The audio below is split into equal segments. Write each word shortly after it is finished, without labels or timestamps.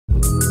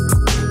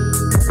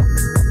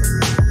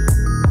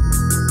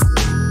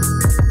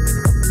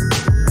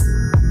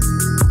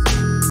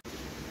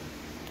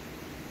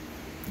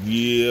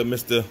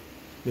Mr.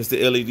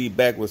 LED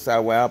back with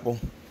Sour Apple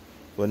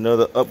for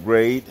another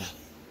upgrade.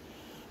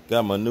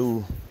 Got my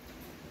new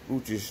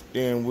Gucci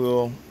steering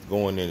wheel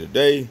going in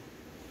today.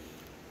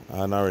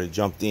 I already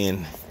jumped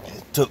in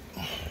and took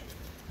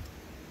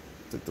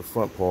the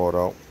front part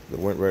out that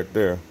went right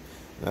there.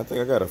 And I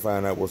think I gotta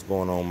find out what's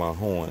going on with my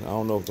horn. I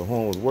don't know if the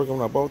horn was working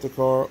when I bought the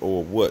car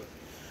or what.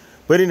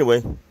 But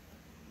anyway,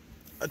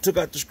 I took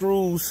out the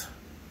screws.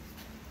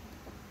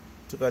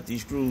 Took out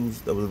these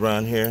screws that was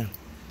around here.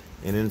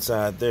 And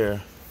inside there,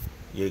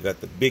 you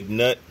got the big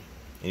nut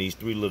and these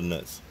 3 little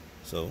nuts.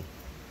 So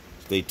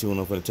stay tuned.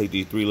 I'm going to take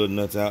these 3 little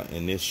nuts out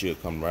and this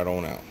should come right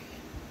on out.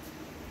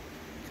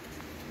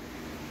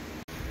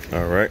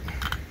 Alright.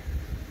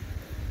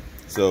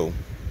 So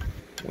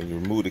when you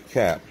remove the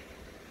cap,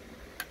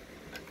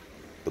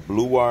 the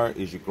blue wire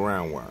is your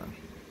ground wire.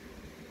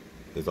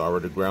 It's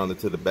already grounded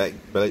to the back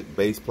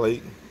base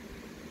plate,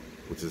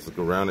 which is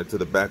grounded to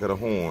the back of the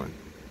horn.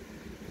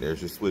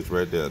 There's your switch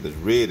right there. This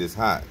red is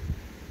hot.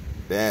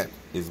 That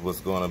is what's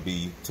going to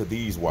be to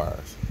these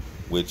wires,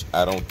 which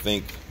I don't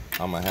think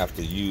I'm going to have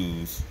to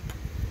use.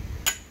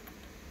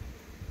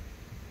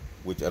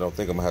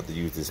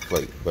 This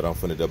plate, but I'm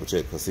finna double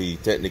check. Because see,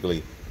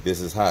 technically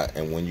this is hot,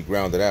 and when you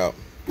ground it out,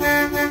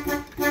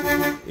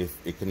 if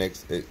it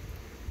connects, it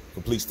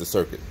completes the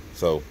circuit.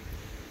 So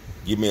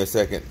give me a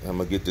second, I'm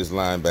gonna get this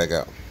line back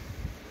out.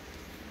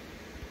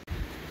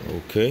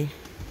 Okay,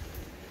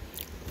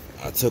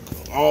 I took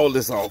all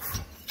this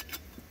off.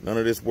 None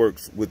of this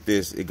works with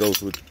this. It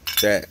goes with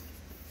that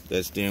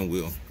steering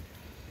wheel.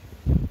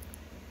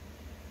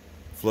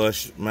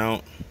 Flush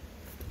mount.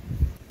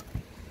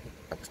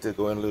 I can still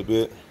go in a little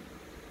bit.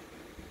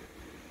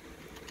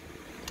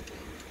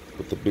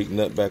 Put the big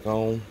nut back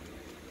on.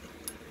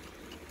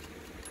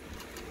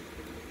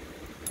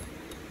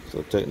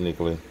 So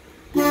technically,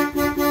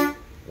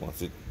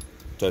 once it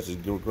touches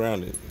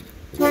grounded,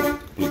 it's going to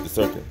complete the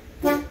circuit.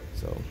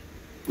 So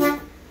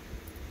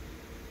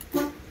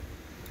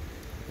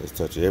let's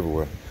touch it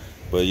everywhere.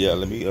 But yeah,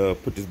 let me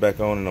put this back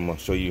on and I'm going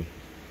to show you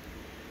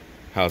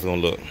how it's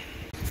going to look.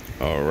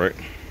 Alright.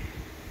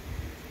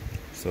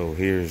 So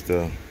here's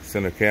the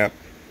center cap.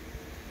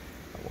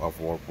 I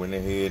went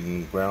ahead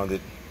and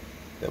grounded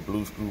that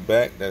blue screw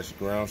back. That's your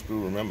ground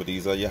screw. Remember,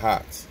 these are your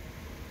hots.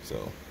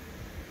 So,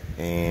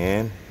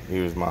 and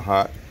here's my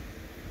hot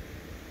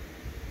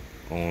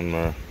on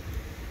my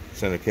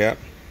center cap.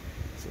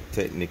 So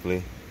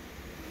technically,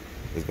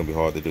 it's going to be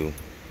hard to do.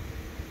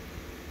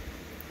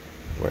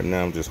 Right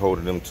now I'm just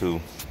holding them two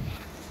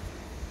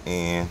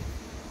and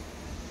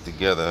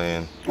together,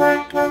 and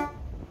every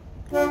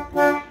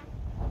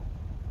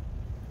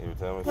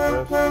time it's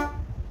pressed,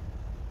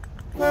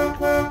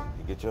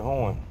 you get your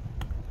horn.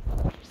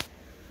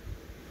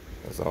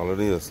 That's all it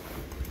is.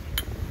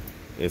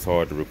 It's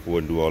hard to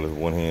record and do all this with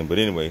one hand, but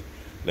anyway,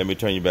 let me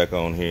turn you back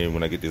on here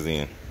when I get this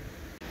in.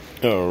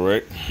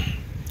 Alright,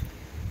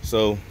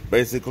 so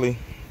basically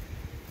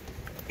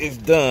it's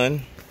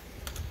done.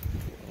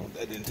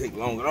 That didn't take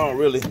long at all,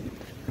 really.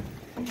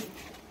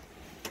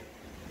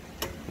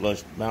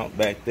 Flush mount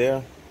back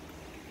there.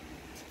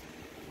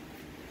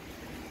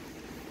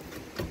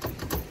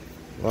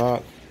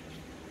 Lock.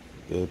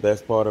 The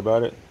best part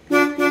about it,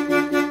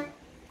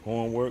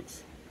 horn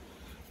works.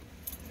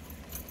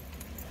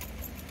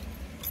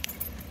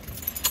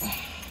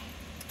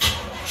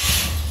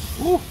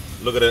 Woo,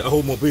 look at that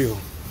whole mobile.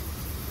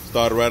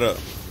 Started right up.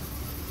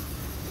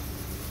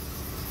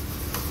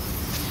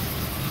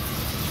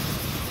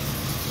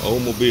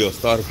 Old mobile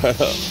started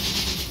right up.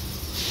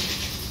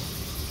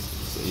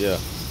 So yeah,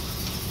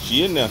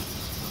 she in there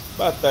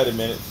about 30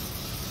 minutes.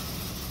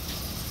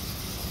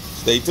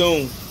 Stay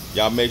tuned.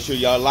 Y'all make sure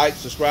y'all like,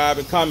 subscribe,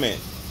 and comment.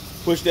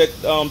 Push that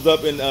thumbs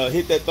up and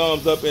hit that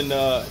thumbs up and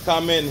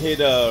comment and hit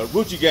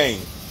Rucci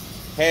Game.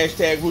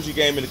 Hashtag Rucci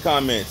Game in the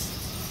comments.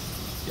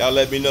 Y'all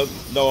let me know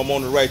I'm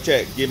on the right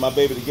track. Get my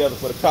baby together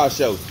for the car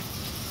show.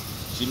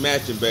 She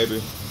matching,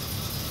 baby.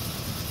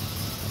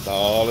 That's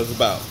all it's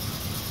about.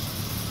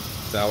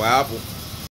 Sour Apple.